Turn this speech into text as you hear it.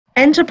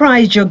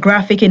Enterprise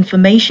Geographic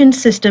Information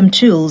System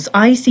tools,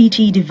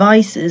 ICT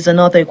devices and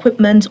other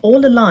equipment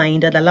all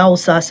aligned at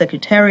Alausa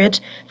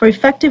Secretariat for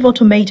effective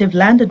automated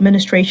land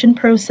administration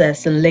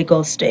process in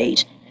Lagos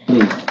State.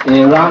 Please,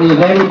 a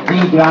very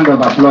big round of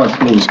applause,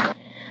 please.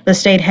 The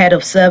State Head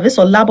of Service,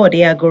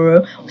 Olabode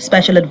Agoro,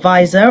 Special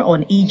Advisor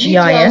on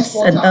eGIS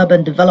and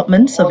Urban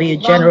Development, Surveyor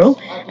General,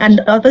 and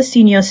other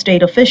senior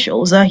state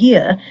officials are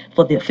here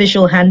for the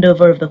official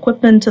handover of the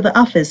equipment to the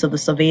Office of the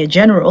Surveyor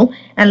General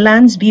and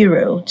Lands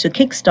Bureau to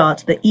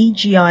kickstart the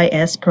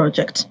eGIS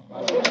project.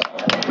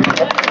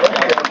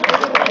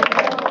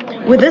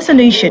 With this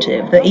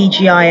initiative, the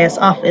eGIS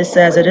office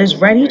says it is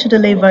ready to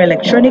deliver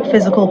electronic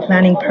physical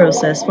planning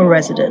process for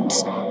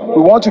residents.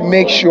 We want to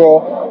make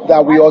sure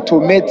that we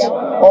automate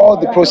all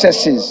the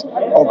processes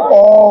of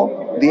all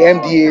the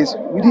MDAs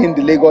within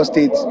the Lagos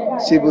State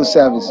Civil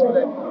Service.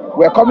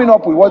 We're coming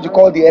up with what you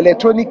call the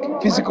electronic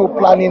physical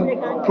planning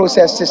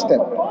process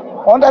system.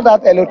 Under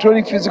that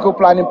electronic physical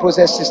planning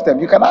process system,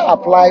 you cannot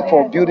apply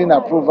for building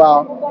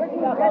approval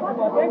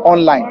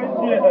online.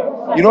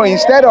 You know,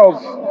 instead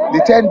of the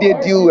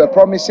 10-day deal we're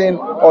promising,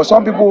 or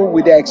some people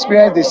with their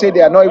experience, they say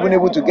they are not even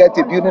able to get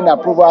a building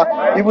approval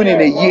even in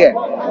a year.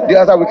 The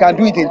other, we can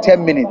do it in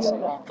 10 minutes.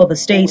 For the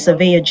State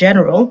Surveyor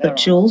General, the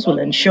tools will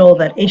ensure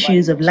that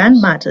issues of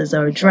land matters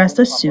are addressed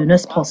as soon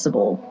as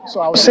possible.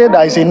 So I would say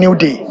that it's a new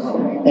day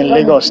in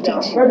Lagos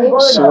State.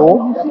 So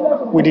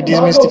with the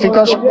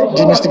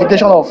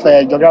demystification of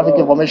geographic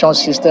information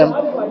system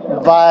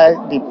via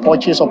the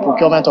purchase or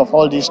procurement of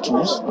all these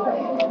tools,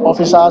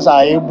 officers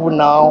are able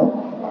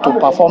now to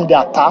perform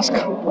their task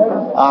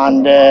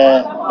and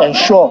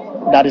ensure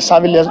that the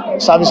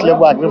service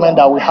level agreement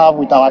that we have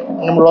with our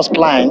numerous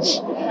clients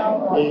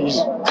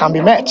can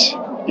be met.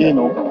 You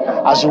know,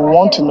 as you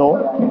want to know,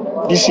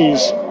 this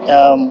is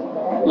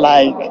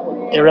like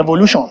a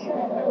revolution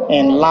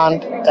in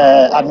land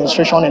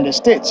administration in the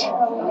state.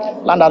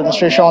 Land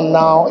administration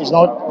now is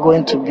not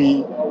going to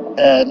be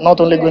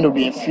not only going to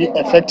be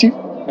effective,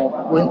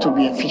 but going to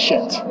be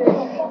efficient.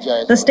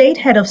 The State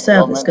Head of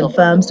Service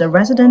confirms that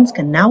residents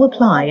can now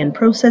apply and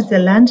process their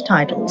land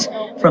titles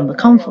from the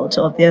comfort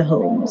of their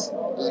homes.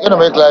 It's going to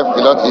make life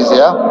a lot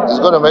easier. It's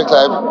going to make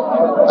life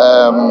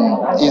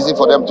easy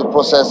for them to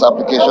process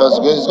applications.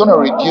 It's going to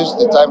reduce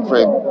the time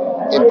frame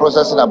in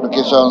processing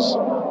applications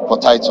for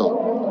title,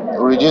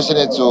 reducing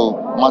it to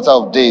a matter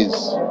of days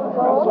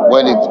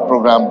when the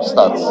program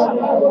starts.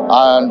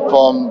 And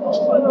from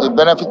the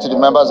benefit to the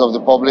members of the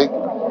public,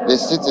 they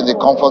sit in the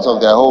comfort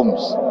of their homes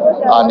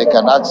and they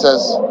can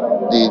access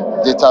the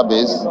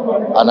database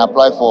and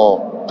apply for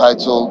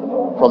title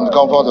from the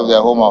comfort of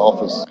their home or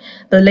office.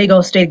 The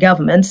Lagos State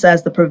government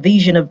says the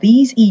provision of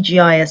these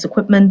eGIS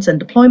equipment and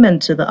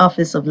deployment to the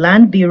Office of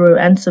Land Bureau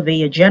and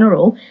Surveyor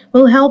General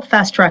will help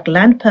fast-track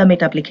land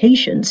permit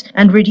applications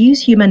and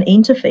reduce human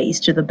interface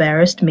to the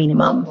barest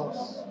minimum.